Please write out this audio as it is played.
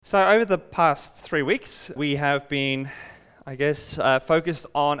So over the past 3 weeks, we have been, focused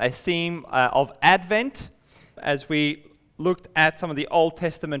on a theme of Advent as we looked at some of the Old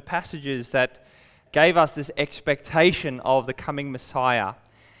Testament passages that gave us this expectation of the coming Messiah.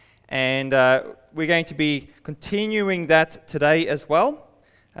 And we're going to be continuing that today as well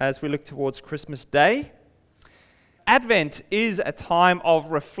as we look towards Christmas Day. Advent is a time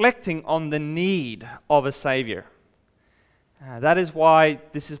of reflecting on the need of a Savior. That is why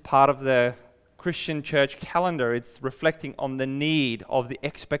this is part of the Christian church calendar. It's reflecting on the need of the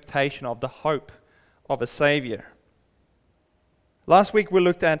expectation of the hope of a Savior. Last week we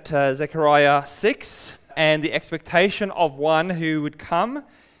looked at Zechariah 6 and the expectation of one who would come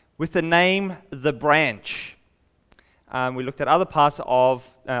with the name The Branch. We looked at other parts of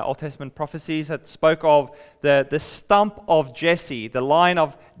Old Testament prophecies that spoke of the stump of Jesse, the line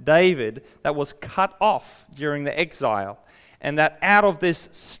of David that was cut off during the exile. And that out of this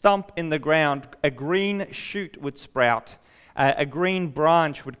stump in the ground, a green shoot would sprout, a green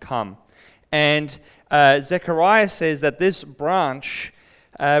branch would come. And Zechariah says that this branch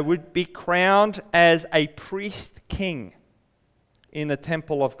would be crowned as a priest king in the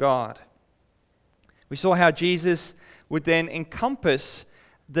temple of God. We saw how Jesus would then encompass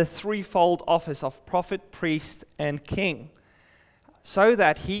the threefold office of prophet, priest, and king, so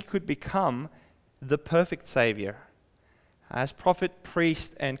that he could become the perfect Savior. As prophet,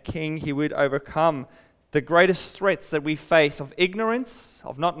 priest, and king, he would overcome the greatest threats that we face of ignorance,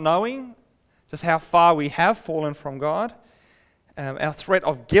 of not knowing just how far we have fallen from God, our threat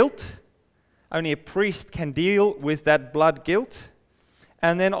of guilt. Only a priest can deal with that blood guilt.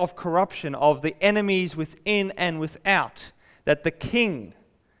 And then of corruption, of the enemies within and without, that the king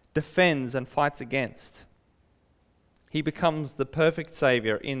defends and fights against. He becomes the perfect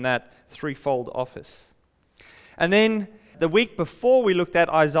Savior in that threefold office. And then the week before we looked at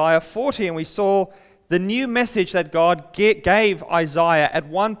Isaiah 40 and we saw the new message that God gave Isaiah at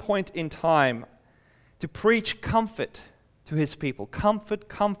one point in time to preach comfort to his people. Comfort,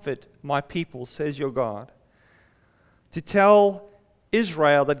 comfort my people, says your God. To tell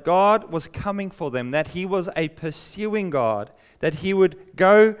Israel that God was coming for them, that he was a pursuing God, that he would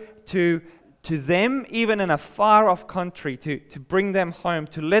go to them, even in a far-off country, to bring them home,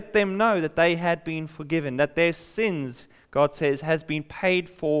 to let them know that they had been forgiven, that their sins, God says, has been paid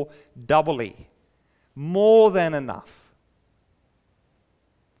for doubly, more than enough.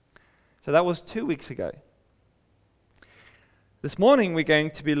 So that was 2 weeks ago. This morning we're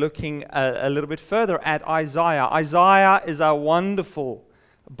going to be looking a little bit further at Isaiah. Isaiah is a wonderful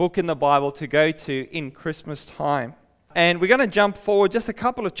book in the Bible to go to in Christmas time. And we're going to jump forward just a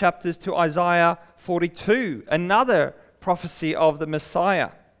couple of chapters to Isaiah 42, another prophecy of the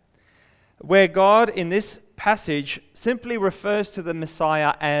Messiah, where God in this passage simply refers to the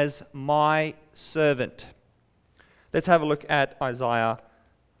Messiah as my servant. Let's have a look at Isaiah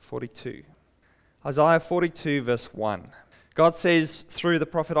 42. Isaiah 42 verse 1. God says through the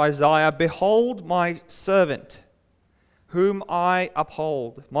prophet Isaiah, "Behold my servant, whom I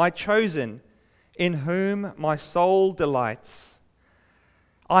uphold, my chosen, in whom my soul delights.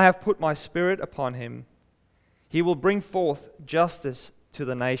 I have put my spirit upon him. He will bring forth justice to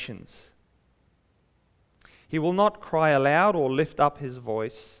the nations. He will not cry aloud or lift up his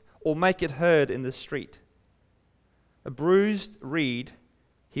voice or make it heard in the street. A bruised reed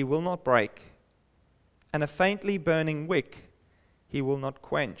he will not break, and a faintly burning wick he will not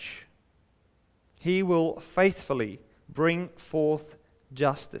quench. He will faithfully bring forth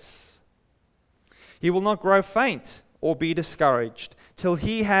justice. He will not grow faint or be discouraged till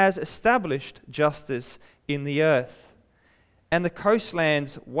he has established justice in the earth, and the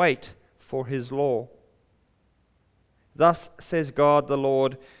coastlands wait for his law. Thus says God the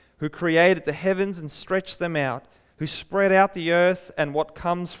Lord, who created the heavens and stretched them out, who spread out the earth and what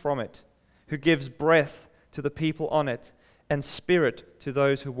comes from it, who gives breath to the people on it, and spirit to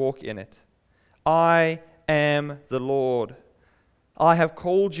those who walk in it. I am the Lord. I have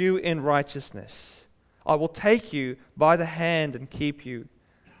called you in righteousness. I will take you by the hand and keep you.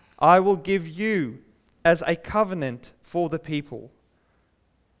 I will give you as a covenant for the people,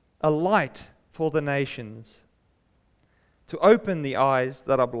 a light for the nations, to open the eyes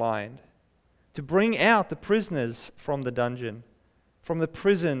that are blind, to bring out the prisoners from the dungeon, from the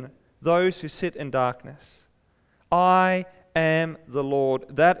prison those who sit in darkness. I am the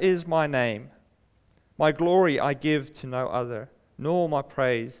Lord, that is my name. My glory I give to no other, nor my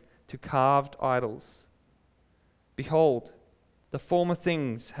praise to carved idols. Behold, the former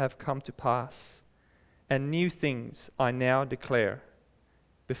things have come to pass, and new things I now declare.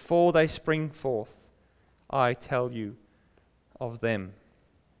 Before they spring forth, I tell you of them."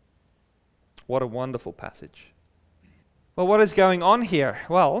 What a wonderful passage. Well, what is going on here?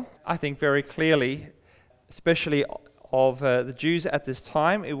 Well, I think very clearly, especially of the Jews at this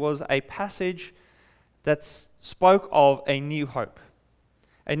time, it was a passage that spoke of a new hope,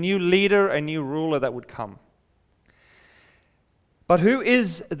 a new leader, a new ruler that would come. But who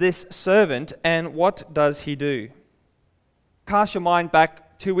is this servant and what does he do? Cast your mind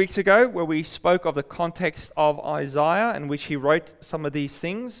back 2 weeks ago where we spoke of the context of Isaiah in which he wrote some of these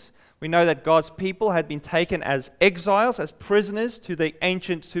things. We know that God's people had been taken as exiles, as prisoners to the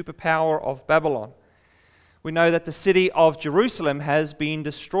ancient superpower of Babylon. We know that the city of Jerusalem has been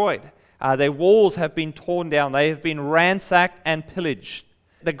destroyed. Their walls have been torn down. They have been ransacked and pillaged.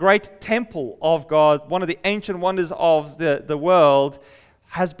 The great temple of God, one of the ancient wonders of the world,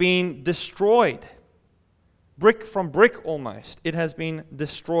 has been destroyed. Brick from brick almost. It has been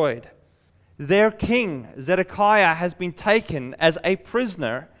destroyed. Their king, Zedekiah, has been taken as a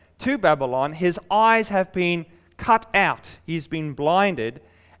prisoner to Babylon. His eyes have been cut out. He's been blinded.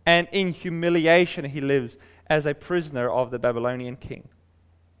 And in humiliation he lives as a prisoner of the Babylonian king.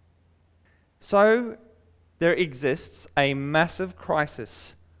 So there exists a massive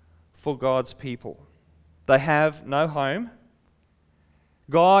crisis for God's people. They have no home.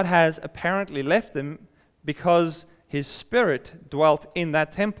 God has apparently left them because His Spirit dwelt in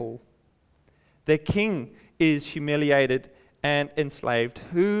that temple. Their king is humiliated and enslaved.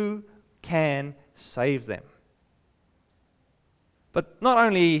 Who can save them? But not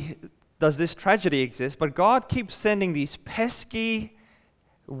only does this tragedy exist, but God keeps sending these pesky,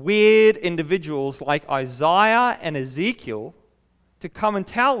 weird individuals like Isaiah and Ezekiel to come and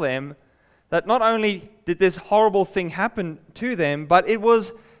tell them that not only did this horrible thing happen to them, but it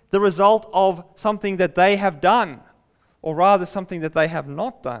was the result of something that they have done, or rather something that they have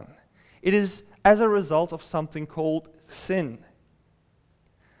not done. It is as a result of something called sin.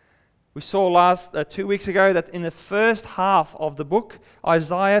 We saw 2 weeks ago that in the first half of the book,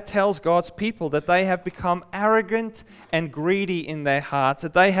 Isaiah tells God's people that they have become arrogant and greedy in their hearts,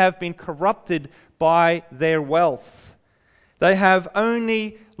 that they have been corrupted by their wealth. They have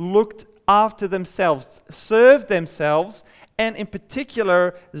only looked after themselves, served themselves, and in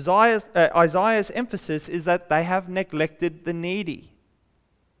particular, Isaiah's emphasis is that they have neglected the needy.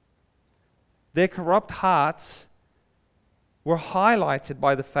 Their corrupt hearts were highlighted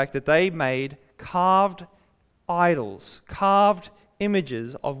by the fact that they made carved idols, carved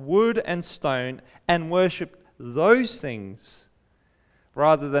images of wood and stone, and worshipped those things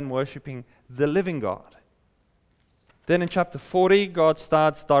rather than worshipping the living God. Then in chapter 40, God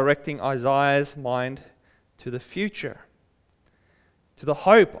starts directing Isaiah's mind to the future, to the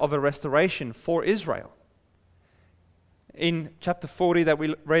hope of a restoration for Israel. In chapter 40 that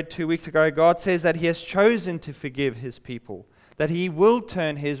we read 2 weeks ago, God says that He has chosen to forgive His people, that He will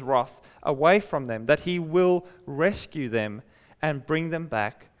turn His wrath away from them, that He will rescue them and bring them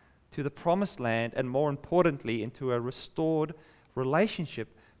back to the promised land, and more importantly, into a restored relationship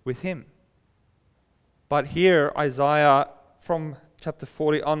with Him. But here, Isaiah, from chapter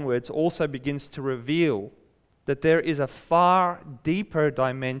 40 onwards, also begins to reveal that there is a far deeper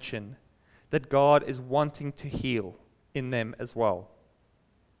dimension that God is wanting to heal in them as well.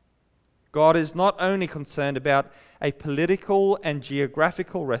 God is not only concerned about a political and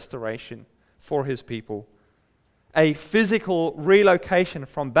geographical restoration for His people, a physical relocation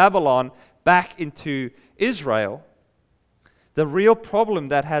from Babylon back into Israel. The real problem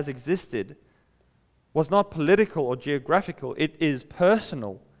that has existed was not political or geographical. It is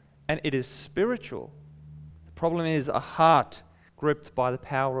personal and it is spiritual. The problem is a heart gripped by the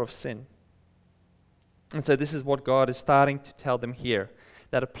power of sin. And so this is what God is starting to tell them here,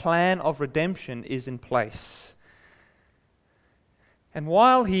 that a plan of redemption is in place. And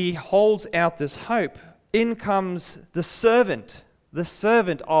while He holds out this hope, in comes the servant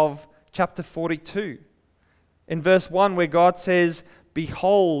of chapter 42. In verse 1 where God says,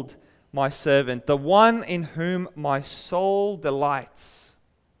 "Behold my servant, the one in whom my soul delights."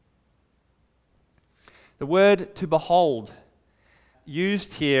 The word to behold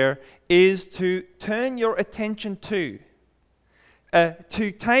used here is to turn your attention to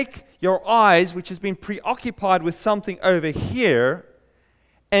take your eyes, which has been preoccupied with something over here,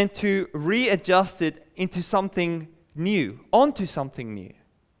 and to readjust it into something new, onto something new.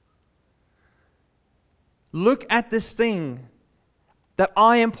 Look at this thing that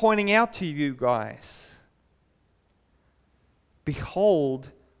I am pointing out to you guys.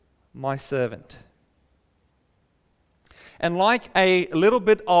 Behold my servant. And like a little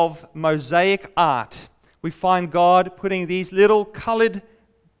bit of mosaic art, we find God putting these little colored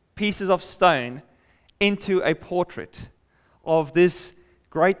pieces of stone into a portrait of this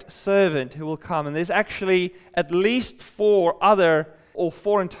great servant who will come. And there's actually at least four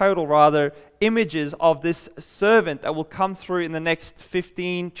in total rather, images of this servant that will come through in the next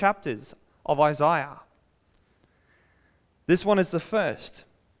 15 chapters of Isaiah. This one is the first.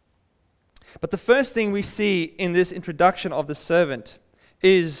 But the first thing we see in this introduction of the servant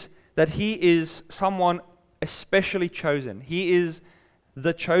is that he is someone especially chosen. He is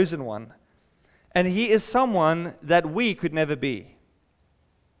the chosen one. And he is someone that we could never be.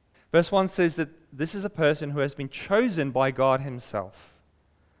 Verse 1 says that this is a person who has been chosen by God himself.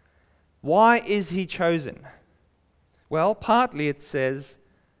 Why is he chosen? Well, partly it says,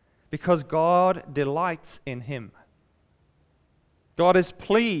 because God delights in him. God is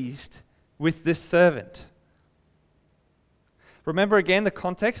pleased with this servant. Remember again the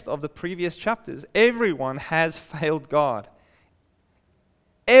context of the previous chapters. Everyone has failed God.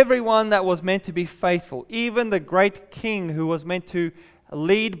 Everyone that was meant to be faithful, even the great king who was meant to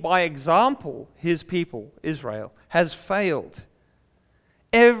lead by example his people, Israel, has failed.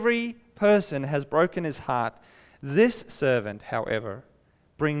 Every person has broken his heart. This servant, however,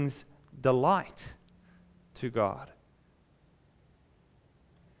 brings delight to God.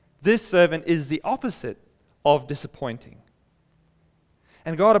 This servant is the opposite of disappointing.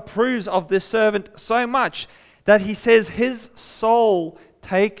 And God approves of this servant so much that he says his soul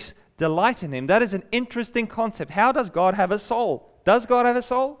takes delight in him. That is an interesting concept. How does God have a soul? Does God have a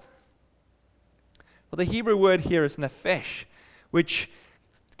soul? Well, the Hebrew word here is nephesh, which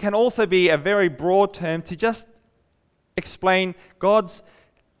can also be a very broad term to just explain God's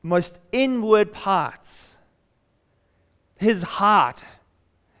most inward parts. His heart,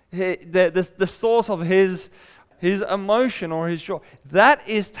 the source of his emotion or his joy. That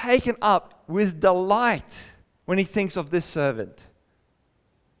is taken up with delight when he thinks of this servant.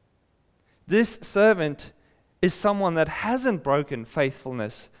 This servant is someone that hasn't broken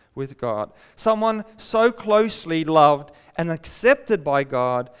faithfulness with God. Someone so closely loved and accepted by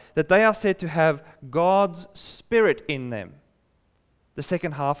God that they are said to have God's Spirit in them. The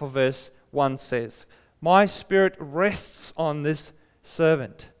second half of verse 1 says, "My Spirit rests on this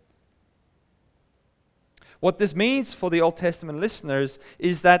servant." What this means for the Old Testament listeners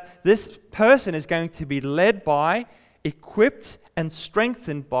is that this person is going to be led by, equipped, and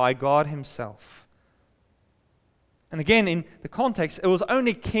strengthened by God himself. And again, in the context, it was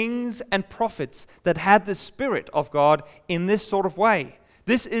only kings and prophets that had the Spirit of God in this sort of way.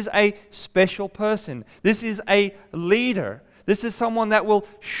 This is a special person. This is a leader. This is someone that will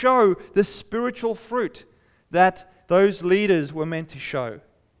show the spiritual fruit that those leaders were meant to show.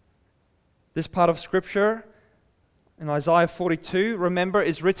 This part of Scripture in Isaiah 42, remember,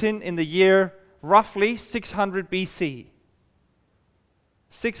 is written in the year roughly 600 BC.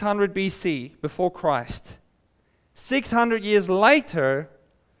 600 BC, before Christ. 600 years later,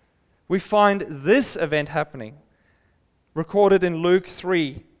 we find this event happening, recorded in Luke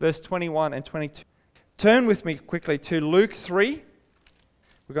 3, verse 21 and 22. Turn with me quickly to Luke 3.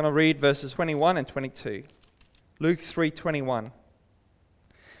 We're going to read verses 21 and 22. Luke 3:21.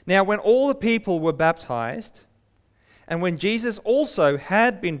 Now, when all the people were baptized, and when Jesus also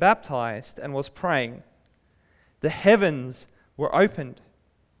had been baptized and was praying, the heavens were opened,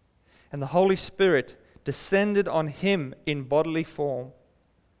 and the Holy Spirit descended on him in bodily form,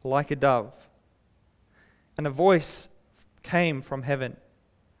 like a dove. And a voice came from heaven,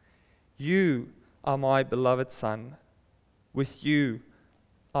 "You are my beloved Son. With you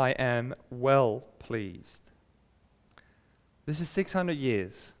I am well pleased." This is 600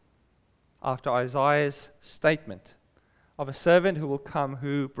 years after Isaiah's statement of a servant who will come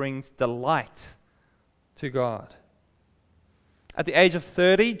who brings delight to God. At the age of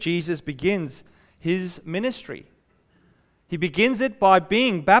 30, Jesus begins his ministry. He begins it by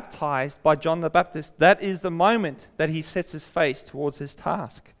being baptized by John the Baptist. That is the moment that he sets his face towards his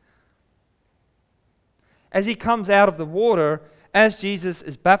task. As he comes out of the water, as Jesus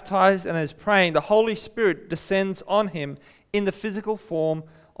is baptized and is praying, the Holy Spirit descends on him in the physical form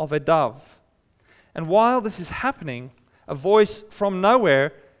of a dove. And while this is happening, a voice from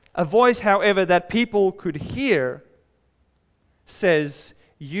nowhere, a voice, however, that people could hear, says,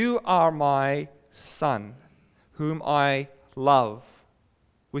 "You are my Son, whom I love.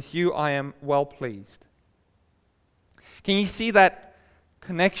 With you I am well pleased." Can you see that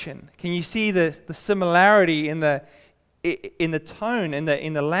connection? Can you see the similarity in the tone,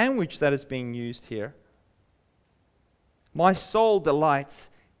 in the language that is being used here? My soul delights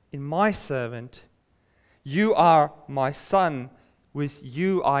in my servant. You are my Son. With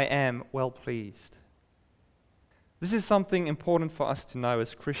you I am well pleased. This is something important for us to know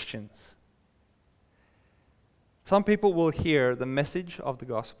as Christians. Some people will hear the message of the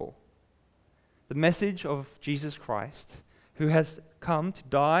gospel, the message of Jesus Christ, who has come to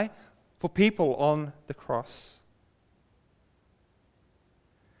die for people on the cross.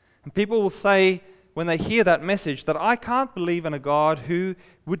 And people will say, when they hear that message, that I can't believe in a God who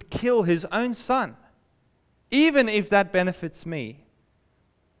would kill his own son, even if that benefits me.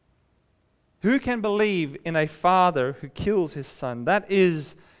 Who can believe in a father who kills his son? That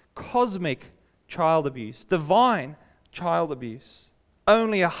is cosmic child abuse, divine child abuse.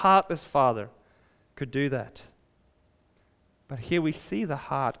 Only a heartless father could do that. But here we see the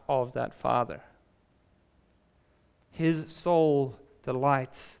heart of that father. His soul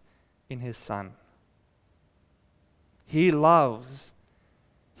delights in his son. He loves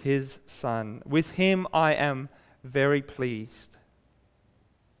his son. With him I am very pleased.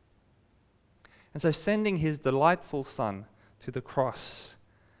 And so sending his delightful son to the cross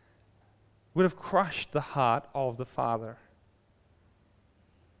would have crushed the heart of the Father.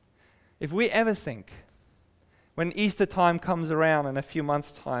 If we ever think, when Easter time comes around in a few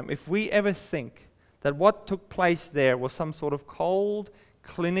months' time, if we ever think that what took place there was some sort of cold,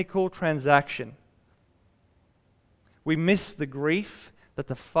 clinical transaction, we miss the grief that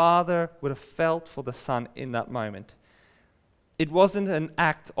the Father would have felt for the Son in that moment. It wasn't an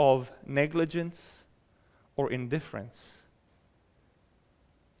act of negligence or indifference.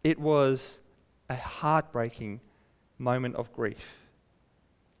 It was a heartbreaking moment of grief.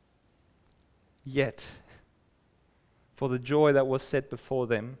 Yet, for the joy that was set before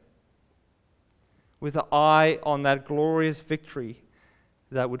them, with the eye on that glorious victory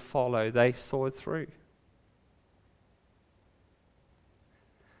that would follow, they saw it through.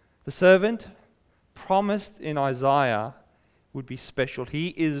 The servant promised in Isaiah would be special. He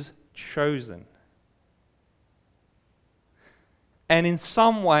is chosen. And in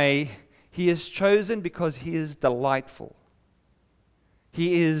some way, he is chosen because he is delightful.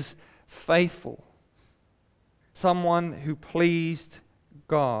 He is faithful. Someone who pleased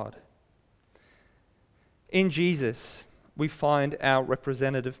God. In Jesus, we find our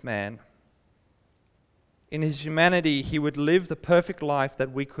representative man. In his humanity, he would live the perfect life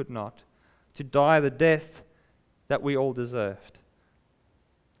that we could not, to die the death that we all deserved.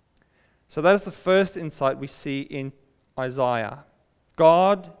 So that is the first insight we see in Isaiah.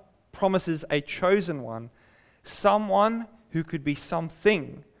 God promises a chosen one, someone who could be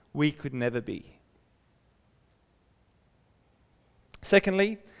something we could never be.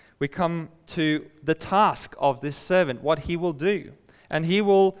 Secondly, we come to the task of this servant, what he will do. And he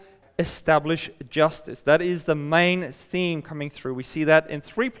will establish justice. That is the main theme coming through. We see that in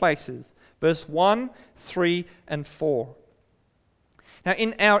 3 places. Verse 1, 3, and 4. Now,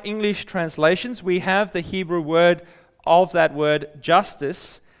 in our English translations, we have the Hebrew word of that word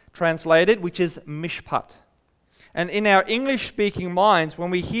justice translated, which is mishpat. And in our English-speaking minds,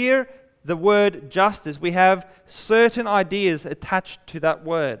 when we hear the word justice, we have certain ideas attached to that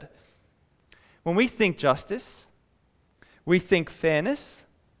word. When we think justice, we think fairness,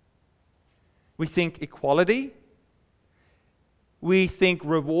 we think equality, we think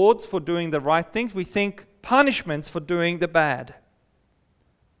rewards for doing the right things, we think punishments for doing the bad.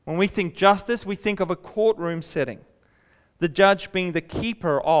 When we think justice, we think of a courtroom setting, the judge being the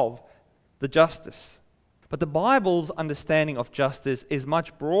keeper of the justice. But the Bible's understanding of justice is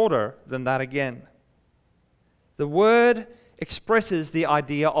much broader than that again. The word expresses the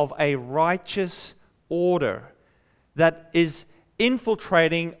idea of a righteous order that is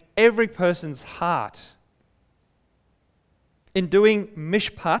infiltrating every person's heart. In doing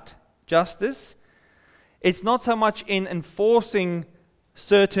mishpat, justice, it's not so much in enforcing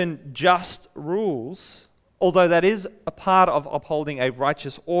certain just rules, although that is a part of upholding a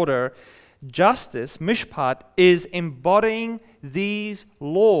righteous order. Justice, mishpat, is embodying these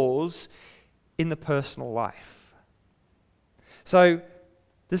laws in the personal life. So,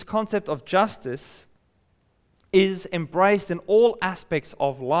 this concept of justice is embraced in all aspects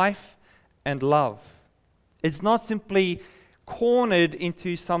of life and love. It's not simply cornered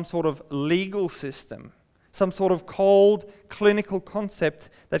into some sort of legal system, some sort of cold clinical concept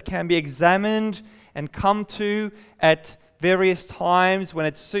that can be examined and come to at various times when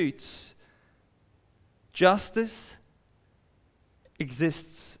it suits. Justice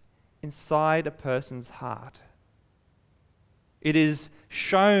exists inside a person's heart. It is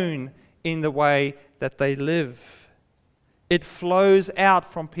shown in the way that they live. It flows out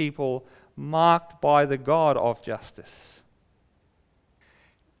from people marked by the God of justice.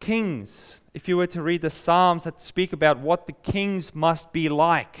 Kings, if you were to read the Psalms that speak about what the kings must be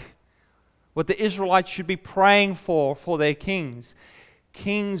like, what the Israelites should be praying for their kings,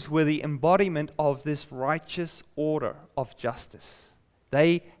 kings were the embodiment of this righteous order of justice.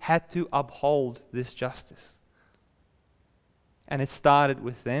 They had to uphold this justice. And it started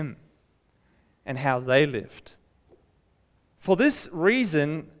with them and how they lived. For this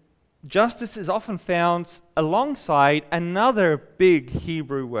reason, justice is often found alongside another big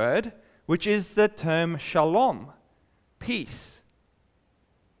Hebrew word, which is the term shalom, peace.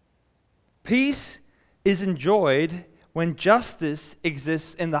 Peace is enjoyed when justice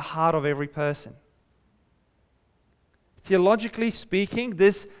exists in the heart of every person. Theologically speaking,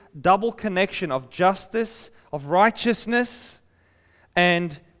 this double connection of justice, of righteousness,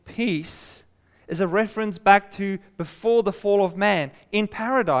 and peace is a reference back to before the fall of man, in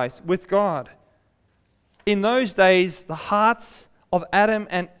paradise with God. In those days, the hearts of Adam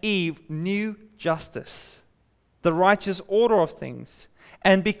and Eve knew justice, the righteous order of things.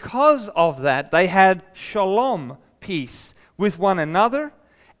 And because of that, they had shalom, peace, with one another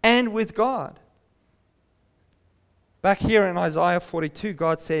and with God. Back here in Isaiah 42,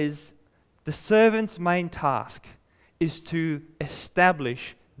 God says, the servant's main task is to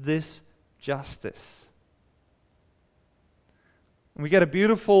establish this justice. And we get a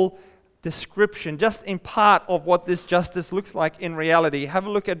beautiful description, just in part, of what this justice looks like in reality. Have a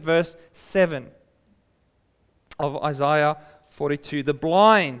look at verse 7 of Isaiah 42. The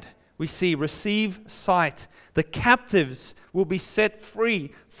blind, we see, receive sight. The captives will be set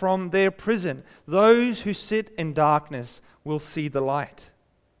free from their prison. Those who sit in darkness will see the light.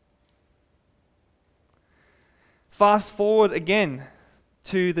 Fast forward again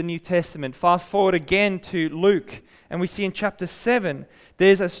to the New Testament. Fast forward again to Luke. And we see in chapter 7,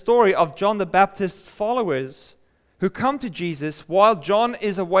 there's a story of John the Baptist's followers who come to Jesus while John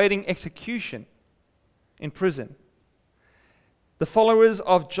is awaiting execution in prison. The followers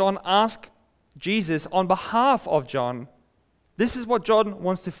of John ask Jesus on behalf of John, this is what John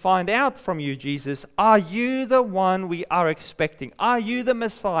wants to find out from you, Jesus. Are you the one we are expecting? Are you the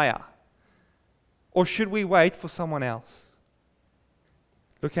Messiah? Or should we wait for someone else?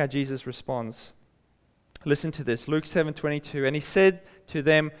 Look how Jesus responds. Listen to this, Luke 7:22. And he said to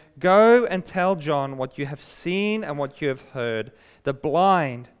them, go and tell John what you have seen and what you have heard. The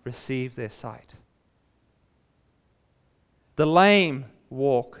blind receive their sight. The lame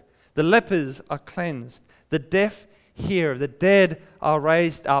walk. The lepers are cleansed. The deaf hear. The dead are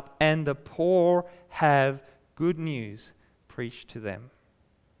raised up. And the poor have good news preached to them.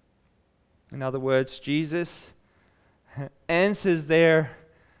 In other words, Jesus answers their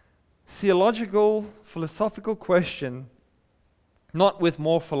theological, philosophical question not with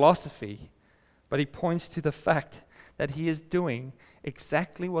more philosophy, but he points to the fact that he is doing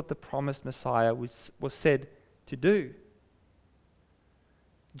exactly what the promised Messiah was said to do.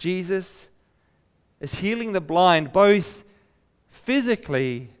 Jesus is healing the blind both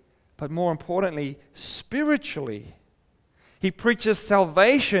physically, but more importantly, spiritually. He preaches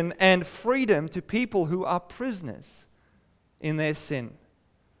salvation and freedom to people who are prisoners in their sin.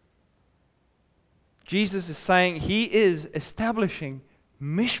 Jesus is saying he is establishing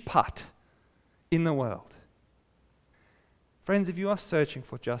mishpat in the world. Friends, if you are searching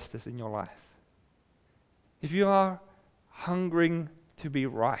for justice in your life, if you are hungering to be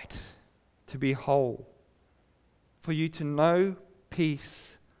right, to be whole, for you to know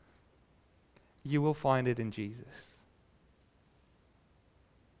peace, you will find it in Jesus.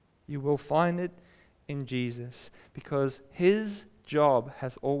 You will find it in Jesus because his job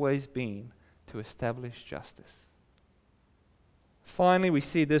has always been to establish justice. Finally, we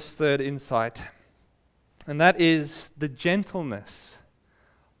see this third insight, and that is the gentleness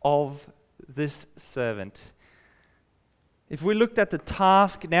of this servant. If we looked at the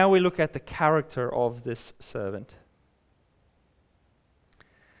task, now we look at the character of this servant.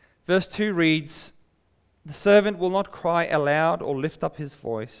 Verse 2 reads, the servant will not cry aloud or lift up his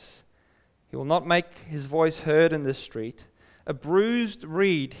voice. He will not make his voice heard in the street. A bruised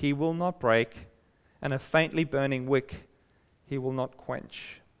reed he will not break, and a faintly burning wick he will not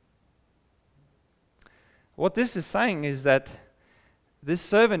quench. What this is saying is that this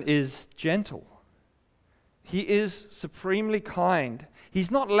servant is gentle. He is supremely kind.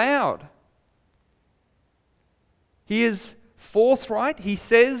 He's not loud. He is forthright. He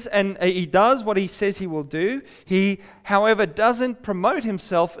says and he does what he says he will do. He, however, doesn't promote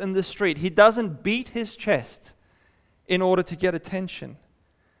himself in the street. He doesn't beat his chest in order to get attention.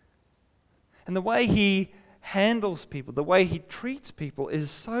 And the way he handles people, the way he treats people is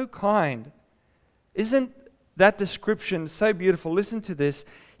so kind. Isn't that description so beautiful? Listen to this.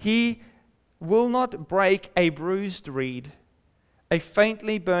 He will not break a bruised reed, a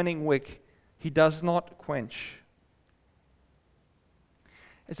faintly burning wick he does not quench.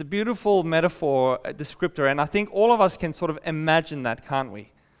 It's a beautiful metaphor, a descriptor, and I think all of us can sort of imagine that, can't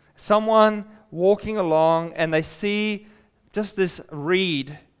we? Someone walking along and they see just this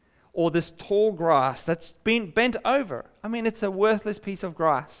reed or this tall grass that's been bent over. I mean, it's a worthless piece of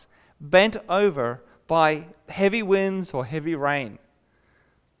grass, bent over by heavy winds or heavy rain.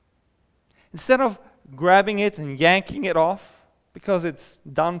 Instead of grabbing it and yanking it off, because it's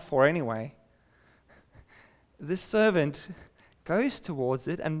done for anyway, this servant goes towards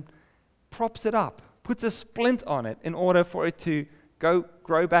it and props it up, puts a splint on it in order for it to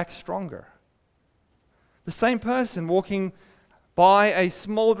grow back stronger. The same person walking by a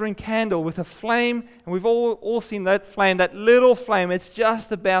smoldering candle with a flame, and we've all seen that flame, that little flame, it's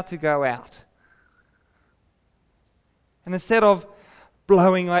just about to go out. And instead of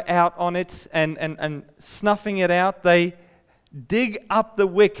blowing out on it and snuffing it out, they dig up the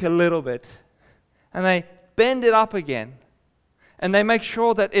wick a little bit, and they bend it up again. And they make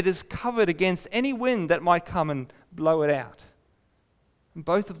sure that it is covered against any wind that might come and blow it out. In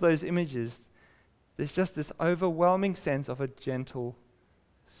both of those images, there's just this overwhelming sense of a gentle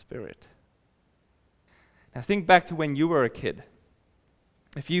spirit. Now think back to when you were a kid.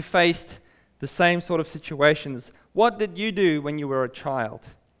 If you faced the same sort of situations, what did you do when you were a child?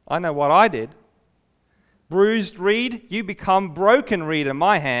 I know what I did. Bruised reed, you become broken reed in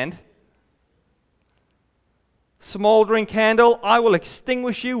my hand. Smoldering candle, I will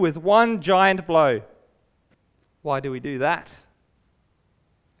extinguish you with one giant blow. Why do we do that?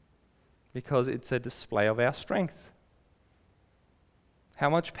 Because it's a display of our strength. How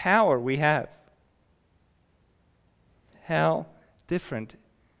much power we have. How different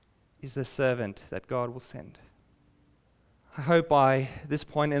is the servant that God will send. I hope by this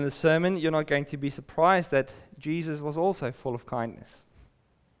point in the sermon you're not going to be surprised that Jesus was also full of kindness.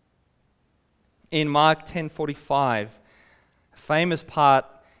 In Mark 10:45, a famous part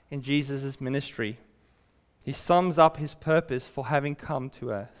in Jesus' ministry, he sums up his purpose for having come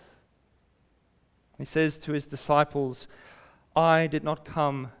to earth. He says to his disciples, I did not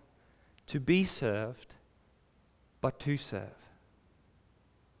come to be served, but to serve.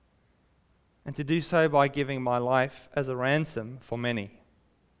 And to do so by giving my life as a ransom for many.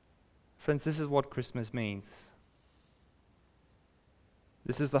 Friends, this is what Christmas means.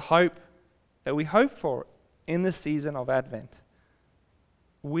 This is the hope that we hope for in the season of Advent.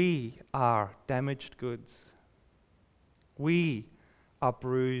 We are damaged goods. We are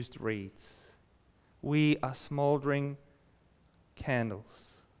bruised reeds. We are smoldering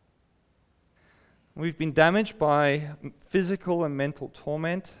candles. We've been damaged by physical and mental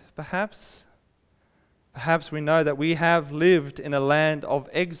torment, perhaps. Perhaps we know that we have lived in a land of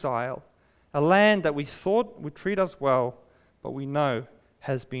exile, a land that we thought would treat us well, but we know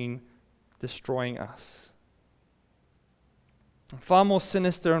has been destroying us. Far more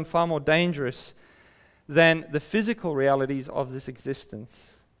sinister and far more dangerous than the physical realities of this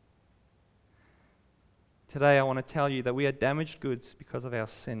existence. Today I want to tell you that we are damaged goods because of our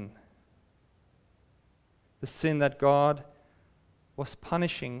sin. The sin that God was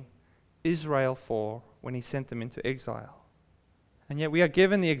punishing Israel for when he sent them into exile. And yet we are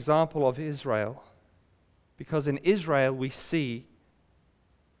given the example of Israel, because in Israel we see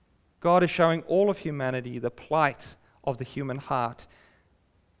God is showing all of humanity the plight of the human heart.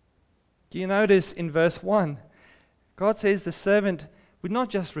 Do you notice in verse 1, God says the servant would not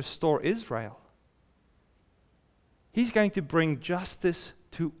just restore Israel. He's going to bring justice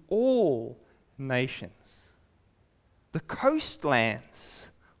to all nations. The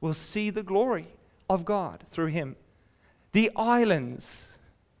coastlands will see the glory of God through him. The islands,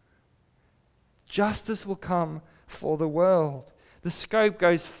 justice will come for the world. The scope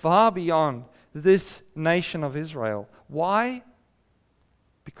goes far beyond this nation of Israel. Why?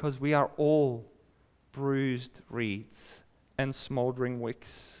 Because we are all bruised reeds and smoldering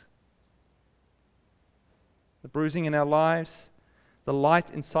wicks. The bruising in our lives, the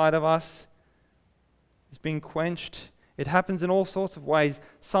light inside of us is being quenched. It happens in all sorts of ways.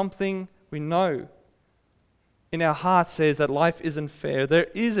 Something we know in our heart says that life isn't fair. There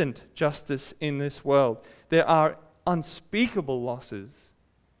isn't justice in this world. There are unspeakable losses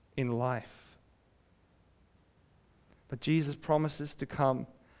in life. But Jesus promises to come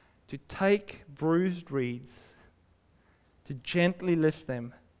to take bruised reeds, to gently lift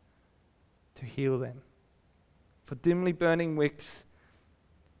them, to heal them. For dimly burning wicks,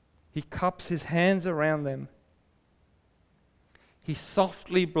 he cups his hands around them. He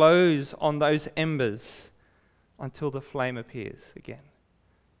softly blows on those embers until the flame appears again.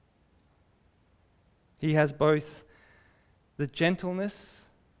 He has both the gentleness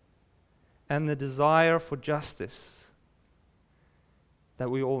and the desire for justice that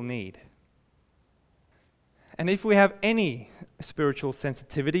we all need. And if we have any spiritual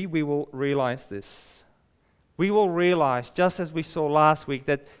sensitivity, we will realize this. We will realize, just as we saw last week,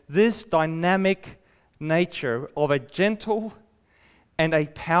 that this dynamic nature of a gentle and a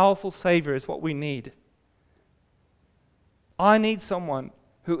powerful Savior is what we need. I need someone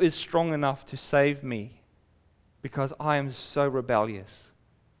who is strong enough to save me because I am so rebellious.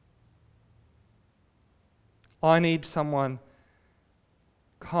 I need someone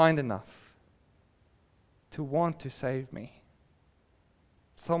kind enough to want to save me.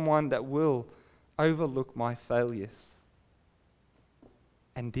 Someone that will overlook my failures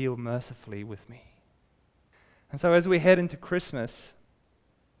and deal mercifully with me. And so as we head into Christmas,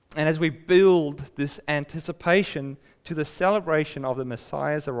 and as we build this anticipation to the celebration of the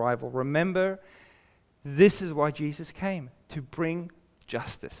Messiah's arrival, remember, this is why Jesus came, to bring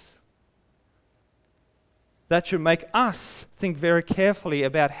justice. That should make us think very carefully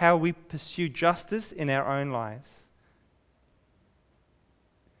about how we pursue justice in our own lives.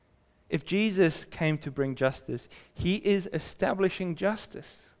 If Jesus came to bring justice, he is establishing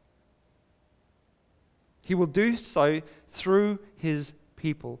justice. He will do so through his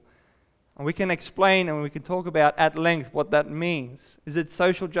people. And we can explain and we can talk about at length what that means. Is it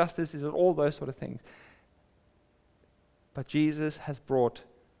social justice? Is it all those sort of things? But Jesus has brought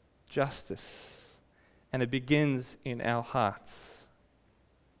justice. And it begins in our hearts.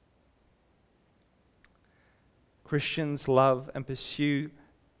 Christians love and pursue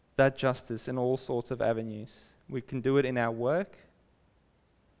that justice in all sorts of avenues. We can do it in our work.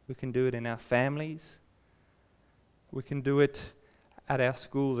 We can do it in our families. We can do it at our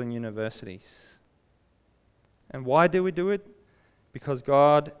schools and universities. And why do we do it? Because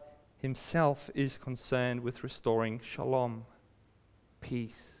God himself is concerned with restoring shalom,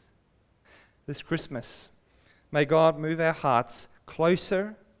 peace. This Christmas, may God move our hearts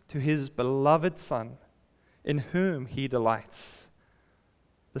closer to his beloved Son, in whom he delights.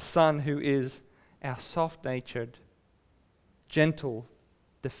 The Son who is our soft-natured, gentle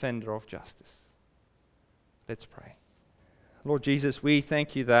defender of justice. Let's pray. Lord Jesus, we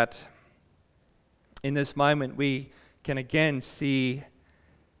thank you that in this moment we can again see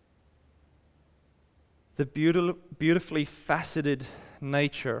the beautifully faceted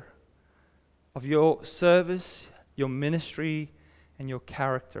nature of your service, your ministry, and your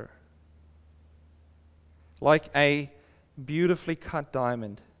character. Like a beautifully cut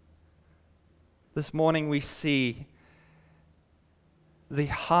diamond, this morning we see the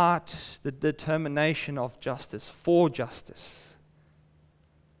heart, the determination of justice, for justice,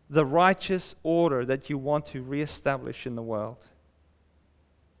 the righteous order that you want to reestablish in the world.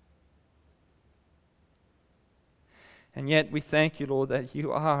 And yet we thank you, Lord, that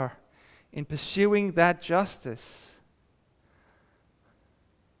you are, in pursuing that justice,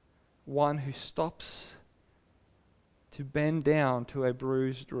 one who stops to bend down to a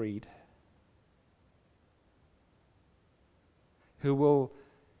bruised reed, who will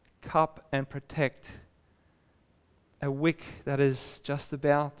cup and protect a wick that is just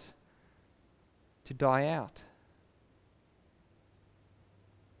about to die out.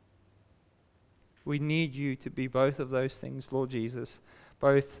 We need you to be both of those things, Lord Jesus,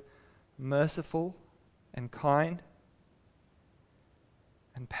 both merciful and kind,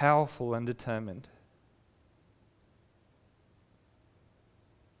 and powerful and determined.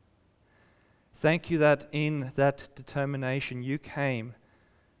 Thank you that in that determination you came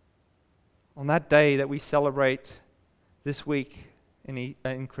on that day that we celebrate this week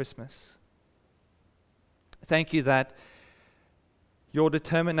in Christmas. Thank you that your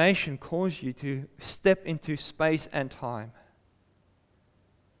determination caused you to step into space and time.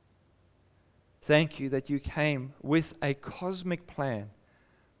 Thank you that you came with a cosmic plan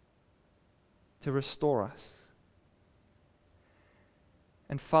to restore us.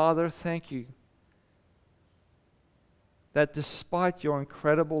 And Father, thank you that despite your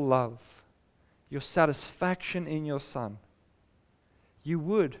incredible love, your satisfaction in your Son, you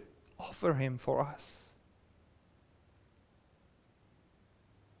would offer him for us.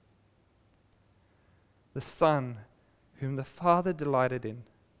 The Son whom the Father delighted in,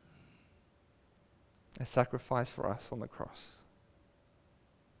 a sacrifice for us on the cross.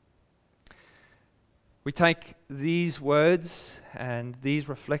 We take these words and these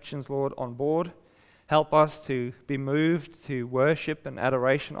reflections, Lord, on board. Help us to be moved to worship and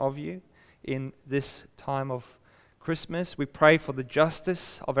adoration of you in this time of Christmas. We pray for the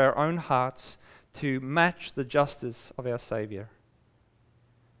justice of our own hearts to match the justice of our Savior.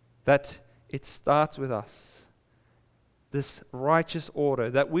 That it starts with us. This righteous order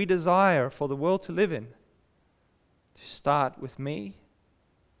that we desire for the world to live in, to start with me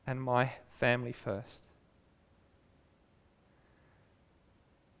and my family first.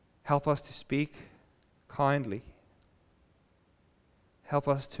 Help us to speak kindly. Help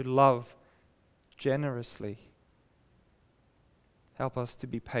us to love generously. Help us to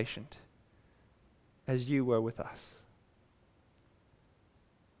be patient as you were with us.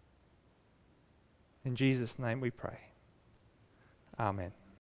 In Jesus' name we pray. Amen.